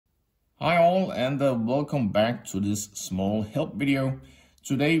Hi all, and welcome back to this small help video.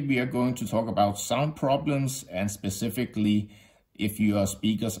 Today we are going to talk about sound problems, and specifically if your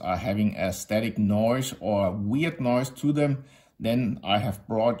speakers are having a static noise or a weird noise to them, then I have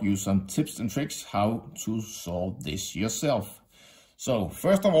brought you some tips and tricks how to solve this yourself. So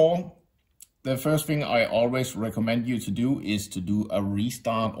first of all, the first thing I always recommend you to do is to do a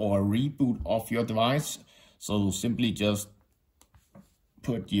restart or a reboot of your device. So simply just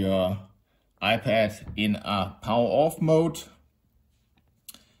put your iPad in a power off mode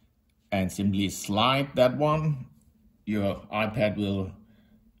and simply slide that one. Your iPad will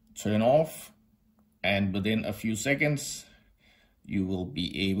turn off, and within a few seconds you will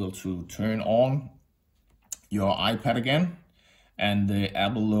be able to turn on your iPad again, and the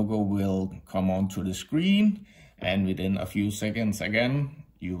Apple logo will come onto the screen, and within a few seconds again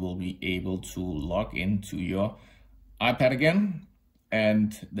you will be able to log into your iPad again.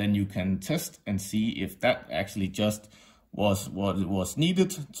 And then you can test and see if that actually just was what it was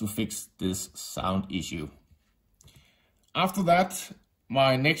needed to fix this sound issue. After that,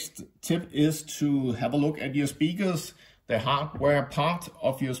 my next tip is to have a look at your speakers, the hardware part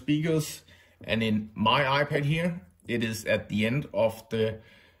of your speakers. And in my iPad here, it is at the end of the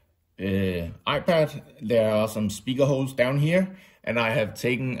iPad. There are some speaker holes down here, and I have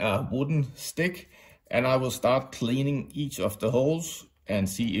taken a wooden stick and I will start cleaning each of the holes and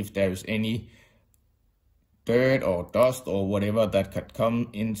see if there is any dirt or dust or whatever that could come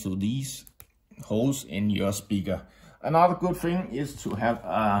into these holes in your speaker. Another good thing is to have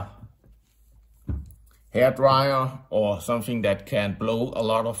a hair dryer or something that can blow a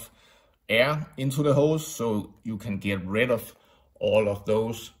lot of air into the holes, so you can get rid of all of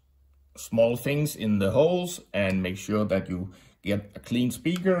those small things in the holes and make sure that you get a clean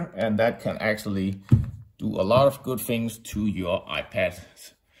speaker, and that can actually do a lot of good things to your iPad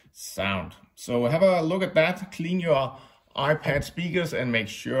sound. So have a look at that, clean your iPad speakers and make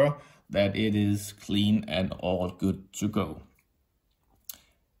sure that it is clean and all good to go.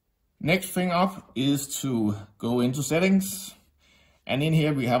 Next thing up is to go into settings. And in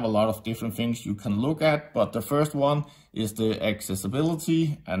here we have a lot of different things you can look at, but the first one is the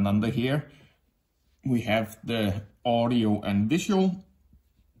accessibility, and under here we have the audio and visual.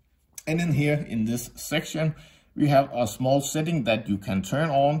 And in here, in this section, we have a small setting that you can turn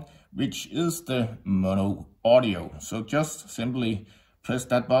on, which is the mono audio. So just simply press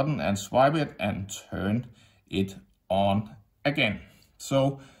that button and swipe it and turn it on again.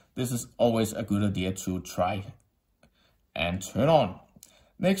 So this is always a good idea to try and turn on.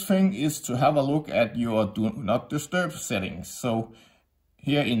 Next thing is to have a look at your do not disturb settings. So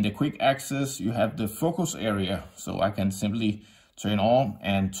here in the quick access, you have the focus area. So I can simply turn on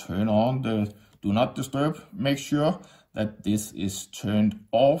and turn on the do not disturb. Make sure that this is turned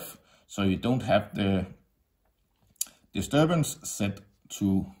off so you don't have the disturbance set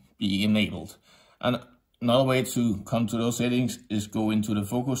to be enabled. And another way to come to those settings is go into the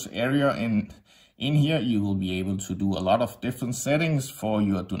focus area, and in here you will be able to do a lot of different settings for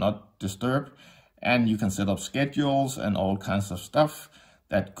your do not disturb, and you can set up schedules and all kinds of stuff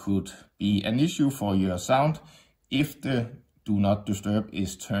that could be an issue for your sound. If the do not disturb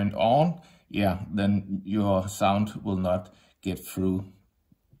is turned on, then your sound will not get through.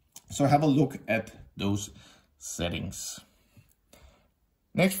 So have a look at those settings.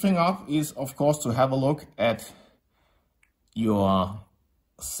 Next thing up is, of course, to have a look at your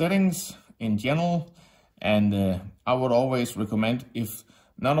settings in general. And I would always recommend, if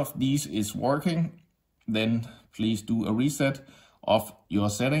none of these is working, then please do a reset of your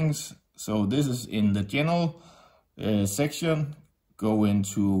settings. So this is in the general section. Go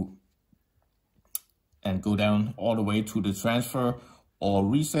into and go down all the way to the transfer or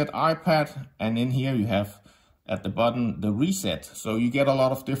reset iPad, and in here you have at the bottom the reset. So you get a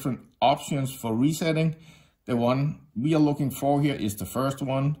lot of different options for resetting. The one we are looking for here is the first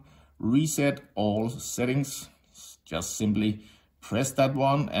one, reset all settings. Just simply press that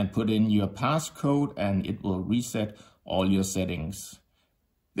one and put in your passcode, and it will reset all your settings.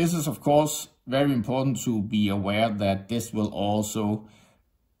 This is, of course, very important to be aware that this will also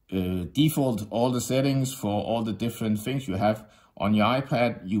default all the settings for all the different things you have on your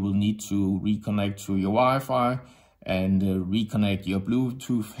iPad. You will need to reconnect to your Wi-Fi and reconnect your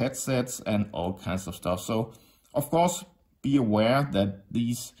Bluetooth headsets and all kinds of stuff. So, of course, be aware that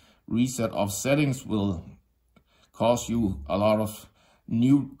these reset of settings will cause you a lot of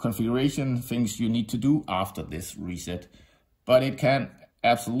new configuration things you need to do after this reset. But it can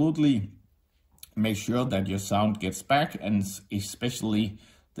absolutely make sure that your sound gets back, and especially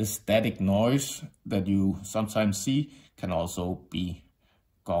the static noise that you sometimes see can also be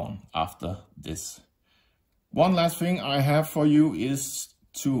gone after this. One last thing I have for you is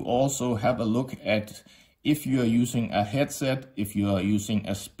to also have a look at if you are using a headset, if you are using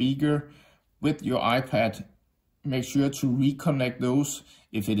a speaker with your iPad. Make sure to reconnect those.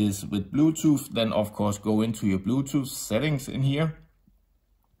 If it is with Bluetooth, then of course go into your Bluetooth settings in here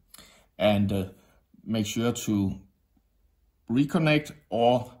and make sure to reconnect,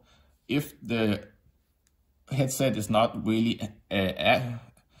 or if the headset is not really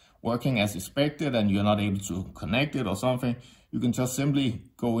working as expected and you're not able to connect it or something, you can just simply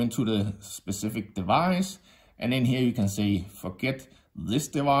go into the specific device, and in here you can say forget this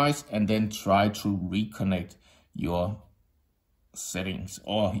device and then try to reconnect your settings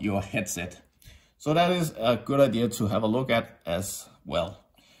or your headset. So that is a good idea to have a look at as well.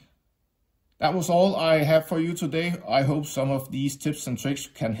 That was all I have for you today. I hope some of these tips and tricks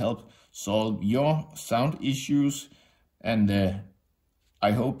can help solve your sound issues, and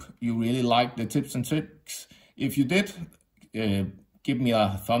I hope you really like the tips and tricks. If you did, give me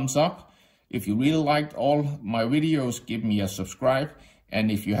a thumbs up. If you really liked all my videos, give me a subscribe. And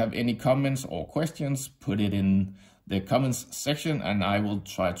if you have any comments or questions, put it in the comments section and I will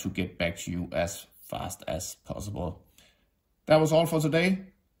try to get back to you as fast as possible. That was all for today.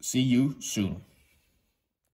 See you soon.